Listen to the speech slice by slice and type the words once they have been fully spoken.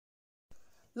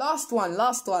Last one.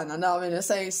 I know I'm in the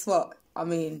same spot. I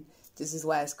mean, this is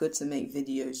why it's good to make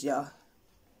videos, yeah.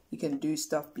 You can do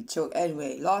stuff, be chill.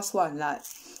 Anyway, last one. Like,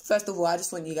 first of all, I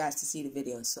just want you guys to see the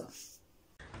video, so.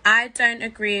 I don't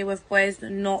agree with boys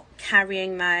not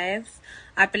carrying knives.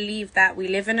 I believe that we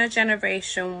live in a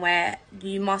generation where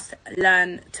you must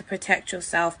learn to protect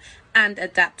yourself and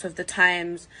adapt with the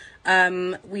times.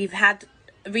 We've had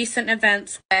recent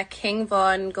events where King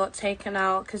Von got taken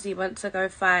out because he went to go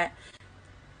fight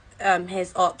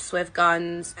his ops with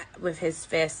guns, with his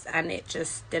fists, and it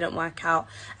just didn't work out.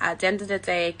 At the end of the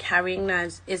day, carrying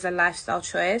knives is a lifestyle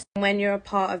choice. When you're a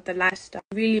part of the lifestyle,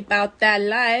 really about that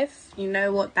life, you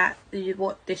know what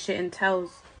this shit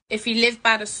entails. If you live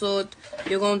by the sword,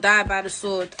 you're gonna die by the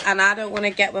sword. And I don't want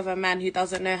to get with a man who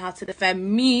doesn't know how to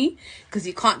defend me, because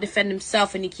he can't defend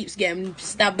himself and he keeps getting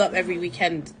stabbed up every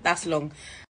weekend. That's long.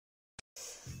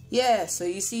 Yeah, so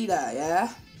you see that,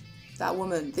 yeah? That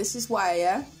woman. This is why,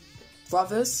 yeah?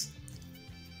 Brothers,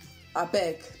 I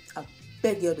beg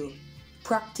you do,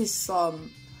 practice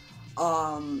some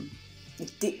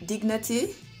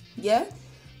dignity, yeah?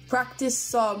 Practice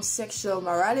some sexual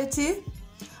morality,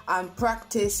 and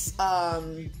practice,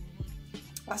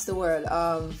 what's the word,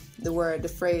 the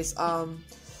phrase,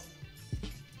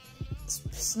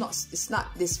 it's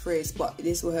not this phrase, but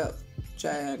this will help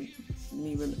try and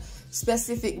me remember.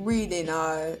 Specific reading,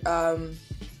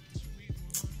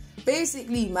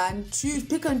 basically, man,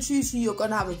 pick and choose who you're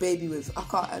gonna have a baby with. I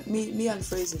can't, me and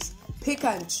phrases. Pick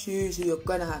and choose who you're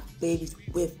gonna have babies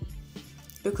with,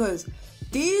 because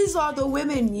these are the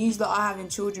women you that are having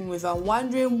children with and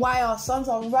wondering why our sons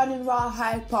are running around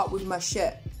Hyde Park with my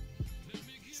shit.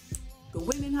 The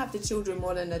women have the children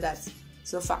more than the dads.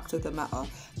 It's a fact of the matter.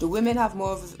 The women have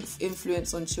more of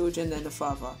influence on children than the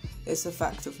father. It's a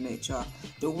fact of nature.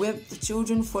 The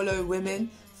children follow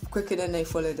women quicker than they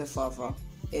follow their father.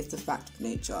 It's the fact of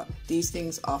nature. These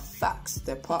things are facts.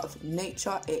 They're part of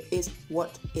nature. It is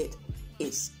what it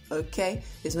is. Okay?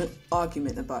 There's no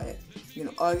argument about it. You're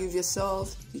gonna argue with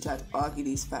yourself. You try to argue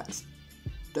these facts.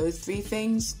 Those three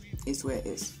things is where it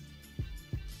is.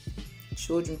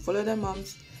 Children follow their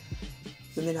mums.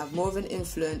 Women have more of an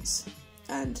influence,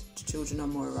 and the children are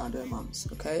more around their mums.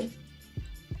 Okay?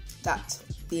 That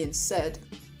being said,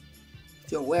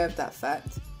 if you're aware of that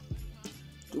fact,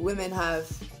 the women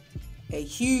have a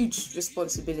huge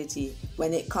responsibility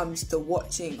when it comes to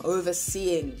watching,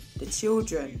 overseeing the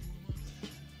children.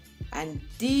 And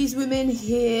these women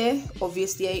here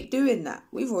obviously ain't doing that.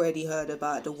 We've already heard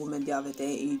about the woman the other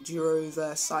day who drove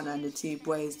her son and the two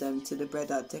boys them to the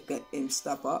breader to get him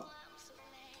stabbed up.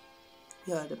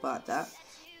 You heard about that.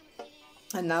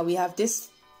 And now we have this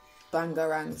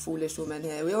bangarang foolish woman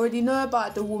here. We already know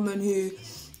about the woman who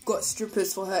got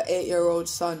strippers for her 8-year-old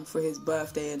son for his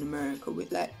birthday in America. We're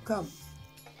like, come.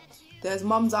 There's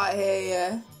mums out here,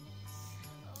 yeah.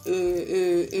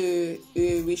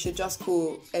 We should just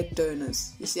call egg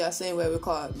donors. You see, I'm saying where we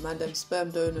call it, man, them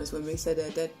sperm donors when we say they're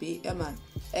deadbeat. Yeah, man.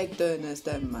 Egg donors,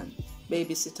 them, man.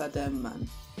 Babysitter, them, man.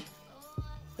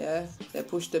 Yeah, they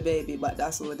pushed the baby, but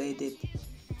that's all they did.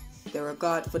 They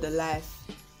regard for the life.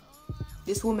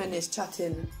 This woman is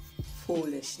chatting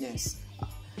foolishness.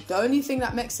 The only thing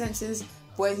that makes sense is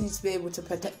boys need to be able to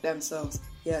protect themselves.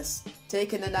 Yes,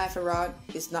 taking a knife around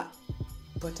is not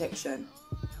protection.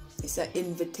 It's an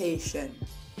invitation.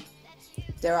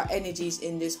 There are energies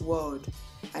in this world,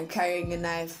 and carrying a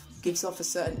knife gives off a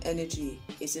certain energy.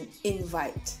 It's an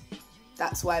invite.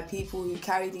 That's why people who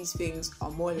carry these things are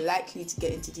more likely to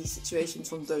get into these situations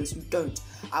from those who don't.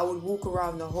 I would walk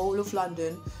around the whole of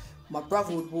London. My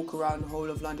brother would walk around the whole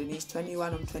of London. He's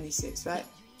 21, I'm 26, right?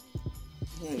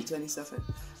 Yeah, he's 27.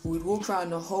 We would walk around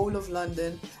the whole of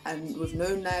London and with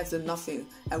no knives and nothing,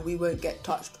 and we won't get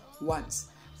touched once.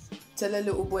 Tell a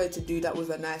little boy to do that with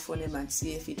a knife on him and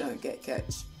see if he don't get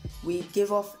catch. We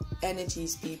give off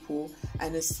energies, people,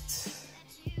 and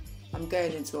I'm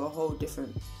going into a whole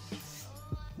different...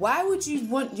 Why would you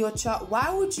want your child...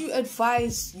 Why would you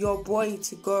advise your boy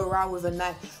to go around with a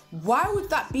knife? Why would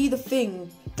that be the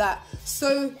thing that...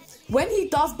 So... When he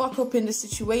does buck up in the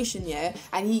situation, yeah,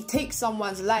 and he takes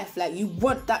someone's life, like, you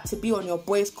want that to be on your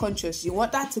boy's conscience. You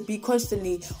want that to be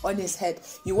constantly on his head.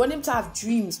 You want him to have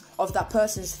dreams of that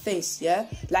person's face, yeah?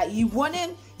 Like, you want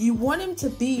him to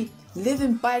be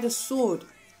living by the sword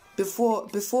before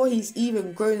he's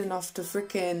even grown enough to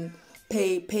freaking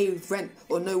pay rent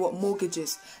or know what mortgage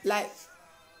is. Like,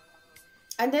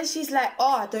 and then she's like,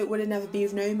 oh, I don't want to never be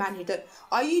with no man who don't...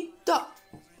 Are you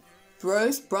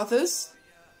brothers?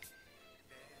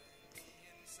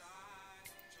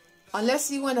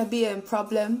 Unless you want to be in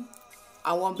problem,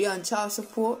 I won't be on child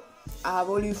support, I have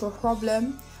all you for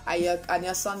problem, and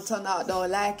your son turn out don't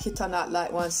like it, turn out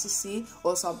like one sissy,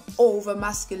 or some over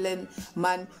masculine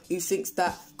man who thinks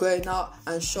that going out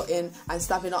and shotting and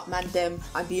stabbing up man them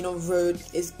and being on road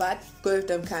is bad, go with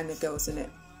them kind of girls, innit?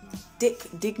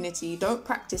 Dignity, don't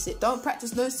practice it, don't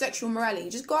practice no sexual morality,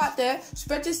 just go out there,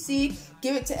 spread your seed,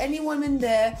 give it to any woman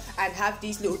there, and have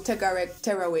these little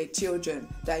tearaway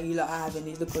children that you lot are having,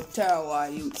 these little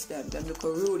tearaway youths, them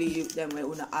little rudy youths, them we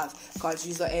wanna have, cause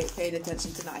you lot ain't paying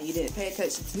attention to that, you didn't pay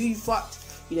attention to who you fucked,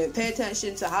 you didn't pay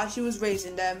attention to how she was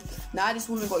raising them. Now this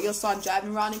woman got your son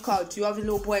driving around in car with 2 other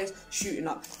little boys shooting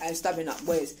up and stabbing up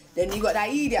boys. Then you got that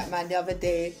idiot man the other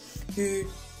day who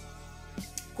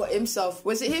got himself,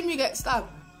 was it him who get stabbed?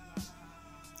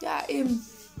 Yeah,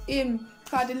 him,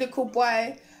 cause the little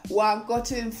boy, one got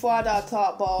to him father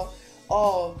talk about,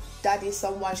 oh, daddy,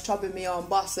 someone's troubling me on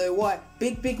bus, so what?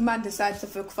 Big man decided to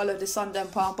follow the son them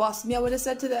on bus. Me, I would have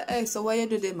said to the, hey, so what you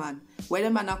do there, man? Where the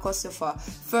man are cost you for?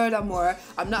 Furthermore,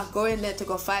 I'm not going there to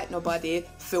go fight nobody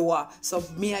for what? So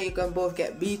me and you can both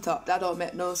get beat up. That don't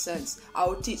make no sense. I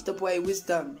will teach the boy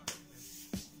wisdom.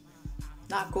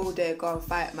 Not go there, go and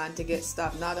fight man to get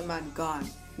stabbed. Now the man gone.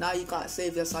 Now you can't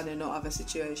save your son in no other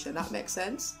situation. That makes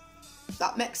sense?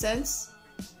 That makes sense?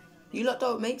 You lot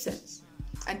don't make sense.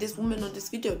 And this woman on this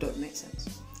video don't make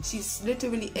sense. She's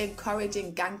literally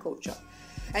encouraging gang culture.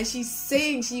 And she's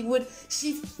saying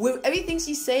with everything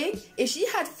she's saying, if she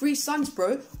had 3 sons,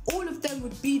 bro, all of them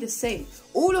would be the same.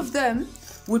 All of them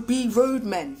would be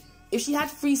roadmen. If she had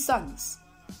 3 sons,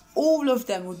 all of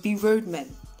them would be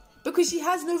roadmen. Because she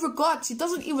has no regard. She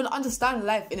doesn't even understand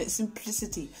life in its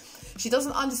simplicity. She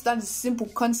doesn't understand the simple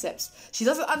concepts. She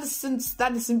doesn't understand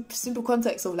the simple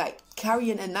context of like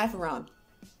carrying a knife around.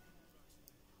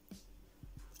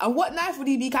 And what knife would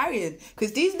he be carrying?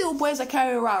 Because these little boys are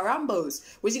carrying around Rambos.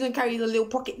 Where's he going to carry the little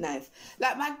pocket knife?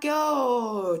 Like, my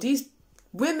girl, these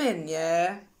women,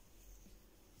 yeah,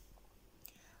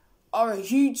 are a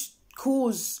huge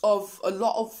cause of a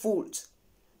lot of fault.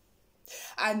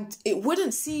 And it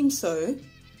wouldn't seem so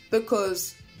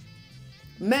because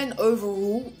men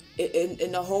overall,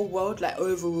 in the whole world, like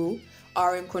overall,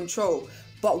 are in control.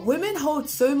 But women hold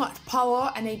so much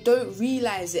power and they don't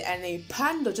realise it, and they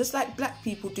pander just like black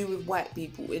people do with white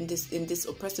people in this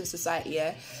oppressive society,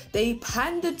 yeah? They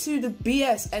pander to the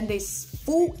BS and they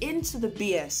fall into the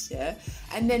BS, yeah?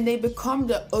 And then they become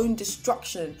their own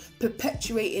destruction,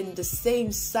 perpetuating the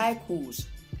same cycles.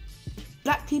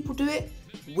 Black people do it,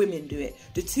 women do it.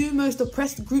 The 2 most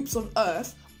oppressed groups on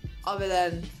earth, other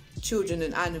than children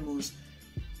and animals,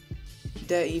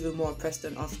 they're even more oppressed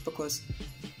than us because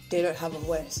they don't have a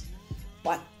voice.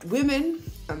 But women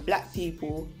and black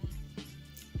people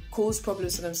cause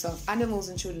problems for themselves. Animals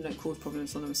and children don't cause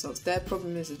problems for themselves. Their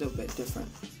problem is a little bit different.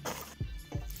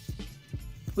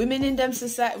 Women in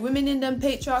them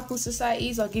patriarchal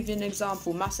societies, I'll give you an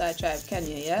example, Maasai tribe,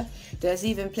 Kenya, yeah? There's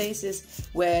even places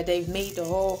where they've made the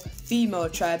whole female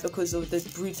tribe because of the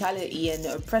brutality and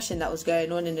the oppression that was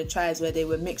going on in the tribes where they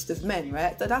were mixed with men,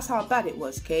 right? So that's how bad it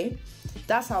was, okay?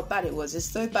 That's how bad it was. It's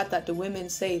so bad that the women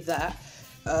say that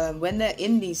when they're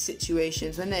in these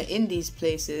situations, when they're in these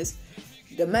places,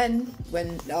 the men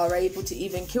when are able to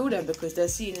even kill them because they're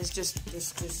seen as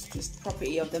just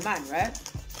property of the man, right?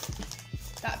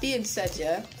 That being said,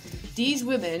 yeah, these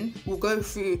women will go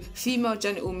through female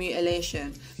genital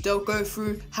mutilation. They'll go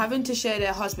through having to share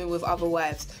their husband with other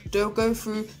wives. They'll go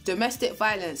through domestic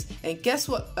violence. And guess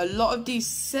what? A lot of these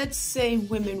same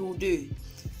women will do.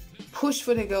 Push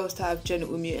for the girls to have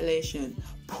genital mutilation.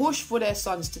 Push for their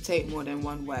sons to take more than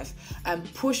one wife.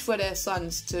 And push for their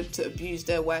sons to abuse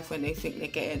their wife when they think they're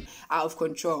getting out of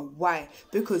control. Why?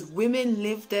 Because women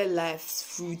live their lives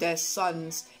through their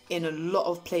sons in a lot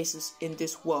of places in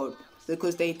this world.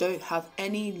 Because they don't have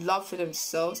any love for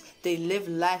themselves. They live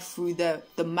life through the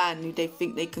man who they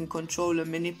think they can control and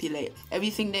manipulate.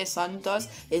 Everything their son does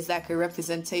is like a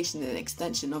representation and an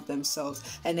extension of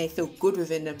themselves. And they feel good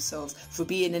within themselves for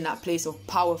being in that place of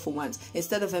power for once.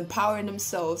 Instead of empowering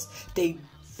themselves, they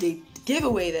give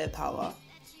away their power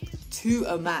to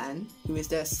a man who is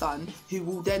their son, who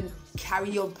will then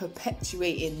carry on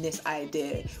perpetuating this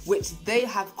idea, which they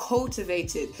have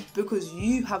cultivated because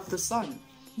you have the son.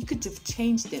 You could have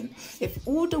changed him. If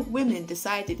all the women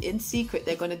decided in secret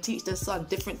they're going to teach their son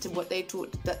different to what they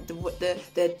taught, what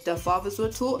their fathers were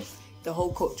taught, the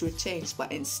whole culture would change.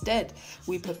 But instead,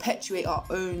 we perpetuate our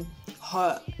own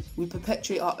hurt. We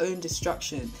perpetuate our own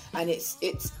destruction. And it's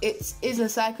a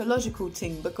psychological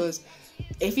thing, because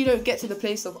if you don't get to the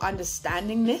place of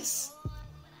understanding this,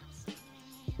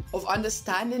 of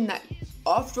understanding that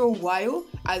after a while,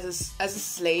 as a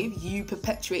slave, you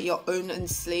perpetuate your own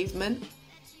enslavement.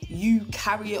 you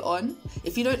carry it on.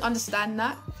 If you don't understand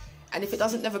that, and if it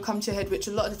doesn't never come to your head, which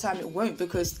a lot of the time it won't,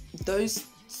 because those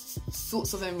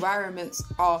sorts of environments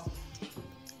are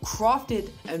crafted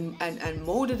and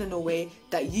molded in a way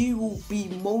that you will be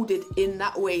molded in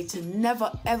that way to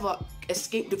never ever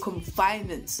escape the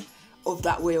confinements of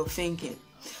that way of thinking.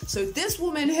 So this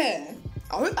woman here,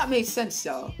 I hope that made sense,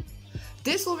 y'all.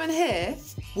 This woman here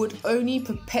would only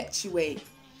perpetuate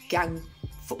gang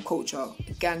culture,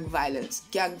 gang violence,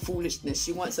 gang foolishness.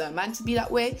 She wants her man to be that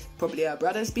way, probably her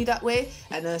brothers be that way,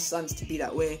 and her sons to be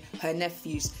that way, her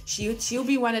nephews. She'll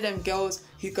be one of them girls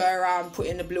who go around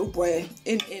putting the little boy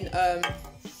in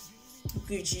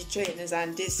Gucci trainers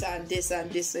and this and this and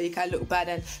this, so he can look bad,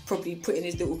 and probably putting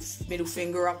his little middle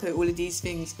finger up at all of these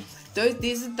things.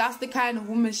 That's the kind of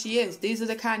woman she is. These are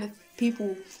the kind of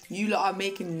people you lot are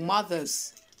making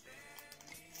mothers.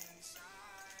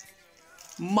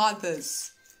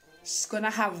 She's gonna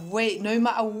have weight no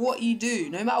matter what you do,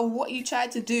 no matter what you try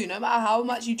to do, no matter how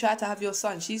much you try to have your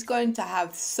son. She's going to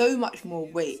have so much more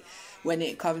weight when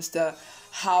it comes to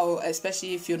how,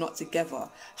 especially if you're not together,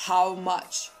 how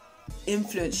much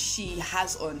influence she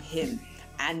has on him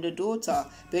and the daughter,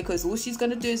 because all she's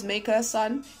going to do is make her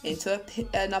son into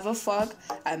another thug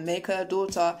and make her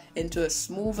daughter into a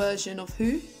small version of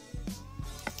who?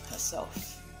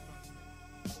 Herself.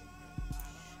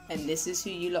 And this is who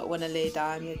you lot want to lay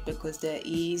down with, because they're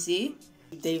easy.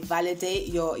 They validate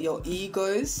your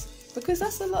egos, because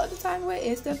that's a lot of the time where it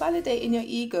is. They're validating your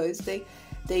egos. They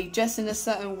dress in a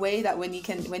certain way that when you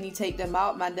take them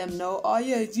out, man, them know, oh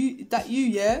yeah, you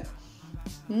yeah?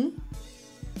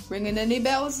 Ringing any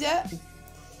bells yet?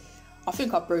 I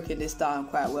think I've broken this down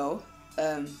quite well.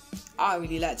 I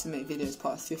really like to make videos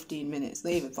past 15 minutes,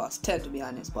 not even past 10 to be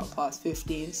honest, but past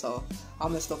 15, so I'm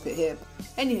gonna stop it here.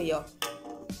 Anyway, y'all,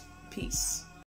 peace.